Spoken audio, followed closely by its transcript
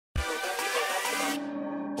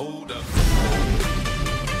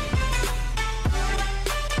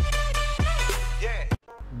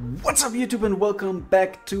What's up YouTube and welcome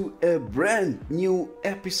back to a brand new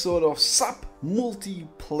episode of SUP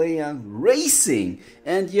multiplayer racing.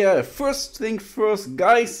 And yeah, first thing first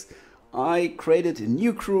guys, I created a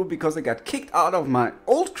new crew because I got kicked out of my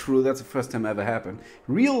old crew. That's the first time ever happened.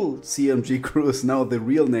 Real CMG crew is now the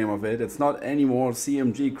real name of it. It's not anymore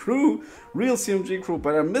CMG crew, real CMG crew,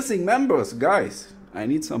 but I'm missing members, guys. I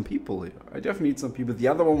need some people here. I definitely need some people. The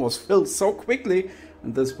other one was filled so quickly,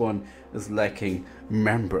 and this one is lacking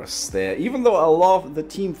members there. Even though I love the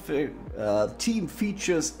team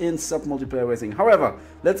features in SUP multiplayer racing. However,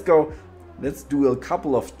 let's go. Let's do a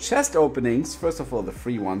couple of chest openings. First of all, the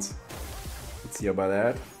free ones. Let's see about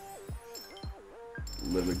that. A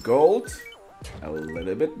little bit gold, a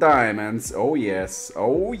little bit diamonds. Oh yes,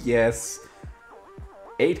 oh yes.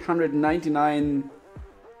 899.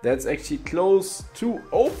 That's actually close to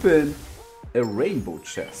open a rainbow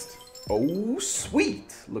chest. Oh,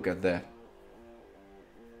 sweet. Look at that.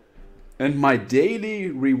 And my daily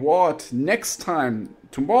reward next time,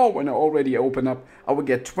 tomorrow when I already open up, I will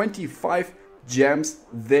get 25 gems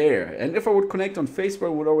there. And if I would connect on Facebook, I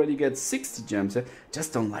would already get 60 gems. I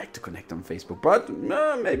just don't like to connect on Facebook, but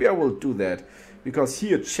maybe I will do that. Because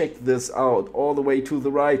here, check this out, all the way to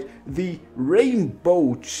the right, the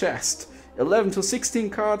rainbow chest. 11 to 16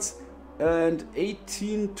 cards and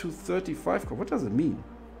 18 to 35 cards. What does it mean?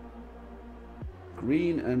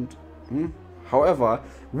 Green and... However,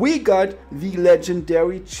 we got the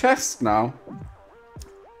legendary chest now.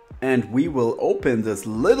 And we will open this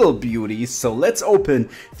little beauty. So let's open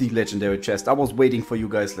the legendary chest. I was waiting for you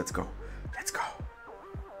guys. Let's go. Let's go.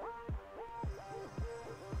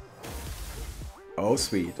 Oh,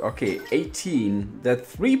 sweet. Okay, 18. That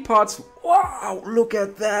 3 parts. Wow, look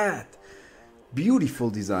at that. Beautiful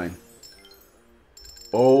design.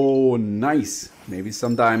 Oh, nice. Maybe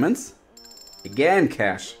some diamonds. Again,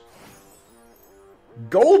 cash.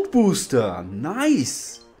 Gold booster.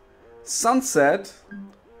 Nice. Sunset.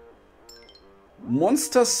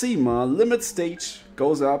 Monster Sema. Limit stage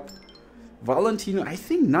goes up. Valentino. I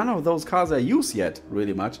think none of those cards I use yet.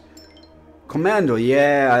 Really much. Commando.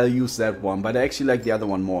 Yeah, I'll use that one. But I actually like the other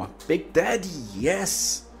one more. Big Daddy.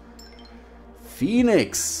 Yes.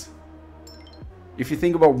 Phoenix. If you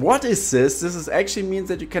think about what is this is actually means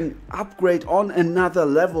that you can upgrade on another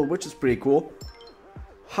level, which is pretty cool.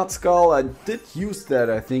 Hot Skull, I did use that,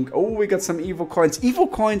 I think. Oh, we got some Evo coins.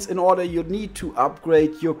 Evo coins in order you need to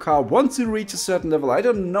upgrade your car once you reach a certain level. I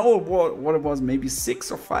don't know what it was, maybe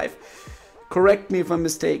 6 or 5. Correct me if I'm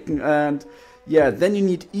mistaken. And yeah, then you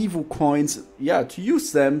need Evo coins, yeah, to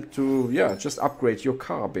use them to, yeah, just upgrade your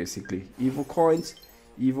car basically. Evo coins,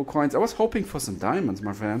 Evo coins. I was hoping for some diamonds,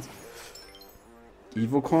 my friends.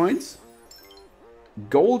 Evo coins.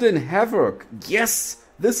 Golden Havoc. Yes,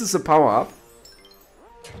 this is a power-up.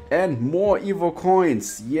 And more Evo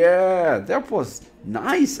coins. Yeah, that was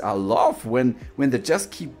nice. I love when they just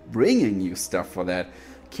keep bringing you stuff for that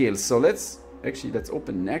kill. So let's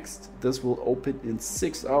open next. This will open in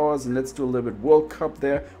 6 hours. And let's do a little bit World Cup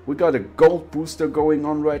there. We got a gold booster going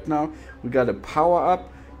on right now. We got a power-up.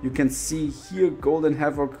 You can see here Golden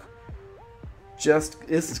Havoc just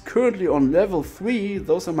is currently on level 3.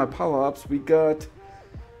 Those are my power-ups. We got,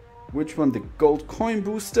 which one? The gold coin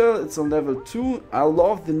booster. It's on level 2. I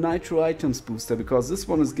love the nitro items booster because this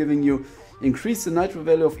one is giving you increase the nitro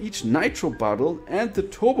value of each nitro bottle, and the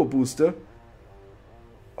turbo booster.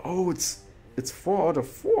 Oh, it's 4 out of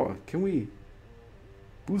 4. Can we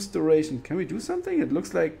boost duration? Can we do something? It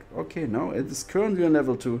looks like, okay, no, it is currently on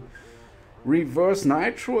level 2. Reverse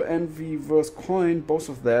nitro and reverse coin, both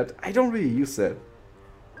of that. I don't really use that.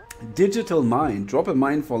 Digital mine. Drop a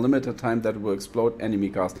mine for a limited time that will explode enemy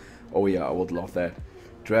cars. Oh yeah, I would love that.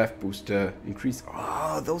 Draft booster. Increase.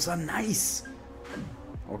 Oh, those are nice.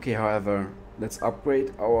 Okay, however, let's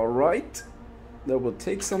upgrade our right. That will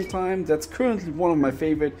take some time. That's currently one of my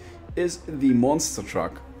favorite is the monster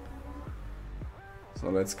truck. So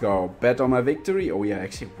let's go. Bet on my victory. Oh yeah,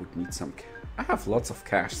 actually would need some cash. I have lots of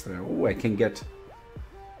cash there. Oh, I can get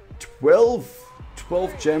 12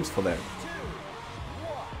 gems for that.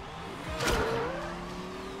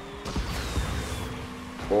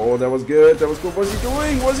 Oh, that was good. That was good. What's he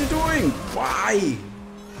doing? What's he doing? Why?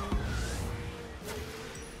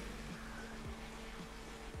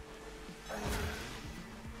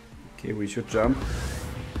 Okay, we should jump.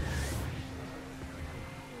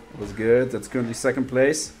 That was good. That's currently second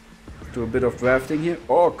place. Do a bit of drafting here.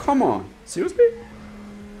 Oh, come on. Seriously?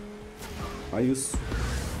 Are you...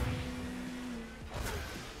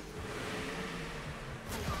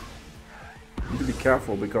 Need to be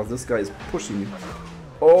careful because this guy is pushing me.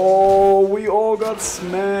 Oh, we all got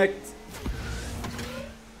smacked.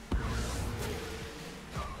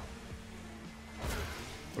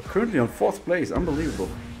 Currently on 4th place, unbelievable.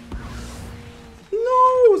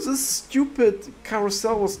 No, this stupid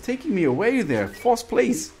carousel was taking me away there. 4th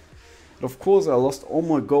place. And of course I lost all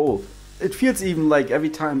my gold. It feels even like every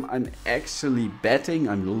time I'm actually betting,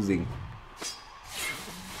 I'm losing.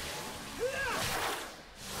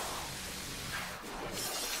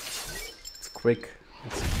 It's quick.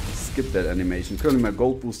 Let's skip that animation. Currently my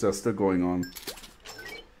gold booster is still going on.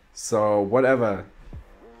 So whatever.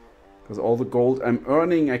 Because all the gold I'm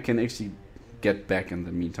earning I can actually get back in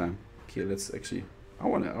the meantime. Okay, let's actually I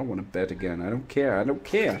wanna bet again. I don't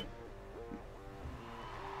care.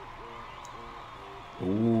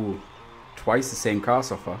 Ooh. Twice the same car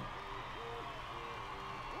so far.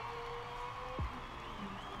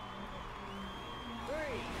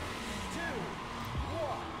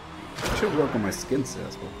 I should work on my skins there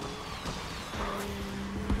as well.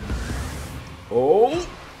 Oh!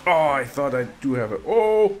 Oh, I thought I do have it.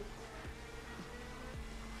 Oh!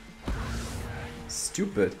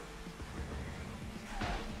 Stupid.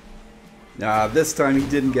 Nah, this time he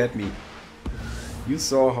didn't get me. You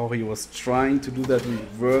saw how he was trying to do that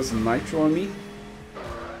reverse nitro on me?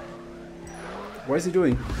 What is he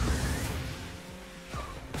doing?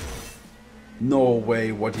 No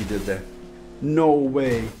way what he did there. No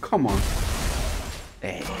way. Come on.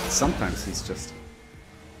 Hey, sometimes he's just...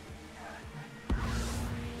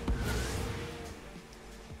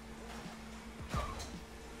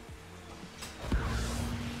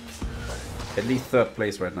 At least 3rd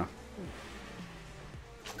place right now.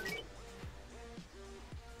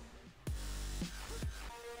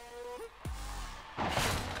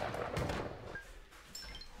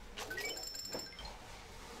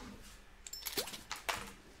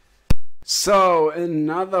 So,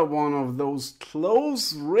 another one of those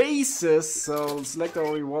close races. So, select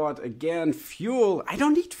our reward again. Fuel. I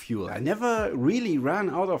don't need fuel. I never really ran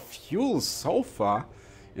out of fuel so far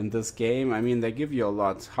in this game. I mean, they give you a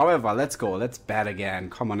lot. However, let's go. Let's bet again.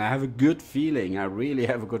 Come on, I have a good feeling. I really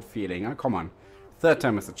have a good feeling. Oh, come on. 3rd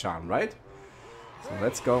time is the charm, right? So,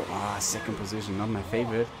 let's go. Ah, 2nd position. Not my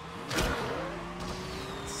favorite.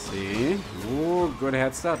 See? Ooh, good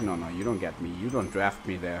head start. No, you don't get me. You don't draft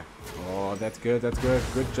me there. Oh, that's good.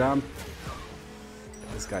 Good jump.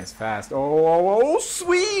 This guy's fast. Oh,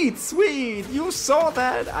 sweet. You saw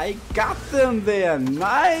that. I got them there.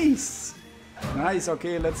 Nice.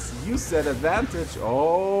 Okay, let's use that advantage.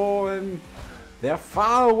 Oh, and they're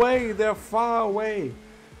far away.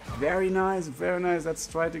 Very nice. Let's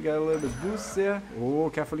try to get a little bit boost there. Oh,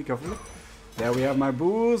 carefully. There we have my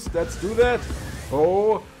boost. Let's do that.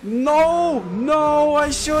 Oh, no, I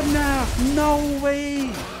shouldn't have. No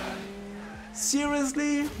way.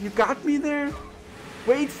 Seriously? You got me there?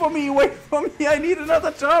 Wait for me. I need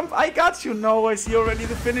another jump. I got you. No, I see already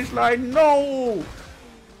the finish line. No.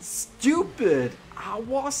 Stupid. I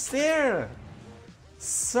was there.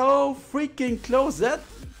 So freaking close. I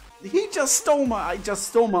just stole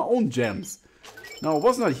my own gems. No,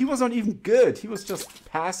 he was not even good. He was just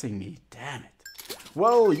passing me. Damn it.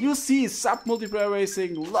 Well, you see SUP multiplayer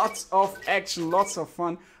racing, lots of action, lots of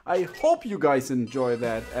fun. I hope you guys enjoy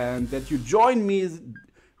that and that you join me.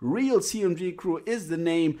 Real CMG Crew is the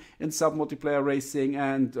name in SUP multiplayer racing,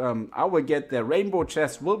 and I will get there. Rainbow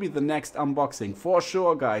chest will be the next unboxing for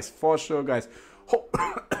sure, guys.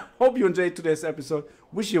 Hope you enjoyed today's episode.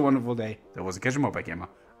 Wish you a wonderful day. That was a Casual Mobile Gamer.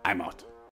 I'm out.